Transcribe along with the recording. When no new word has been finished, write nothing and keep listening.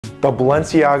the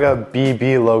Balenciaga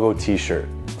BB logo t-shirt.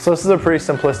 So this is a pretty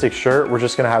simplistic shirt. We're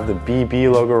just gonna have the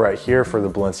BB logo right here for the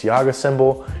Balenciaga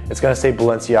symbol. It's gonna say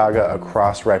Balenciaga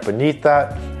across right beneath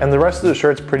that. And the rest of the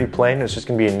shirt's pretty plain. It's just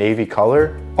gonna be a navy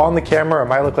color. On the camera, it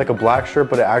might look like a black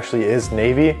shirt, but it actually is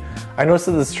navy. I noticed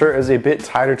that this shirt is a bit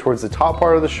tighter towards the top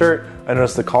part of the shirt. I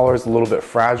noticed the collar is a little bit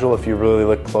fragile. If you really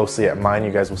look closely at mine,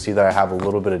 you guys will see that I have a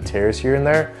little bit of tears here and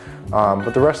there.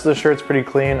 But the rest of the shirt's pretty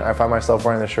clean. I find myself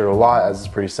wearing this shirt a lot as it's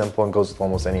pretty simple and goes with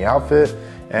almost any outfit.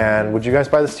 And would you guys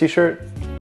buy this t-shirt?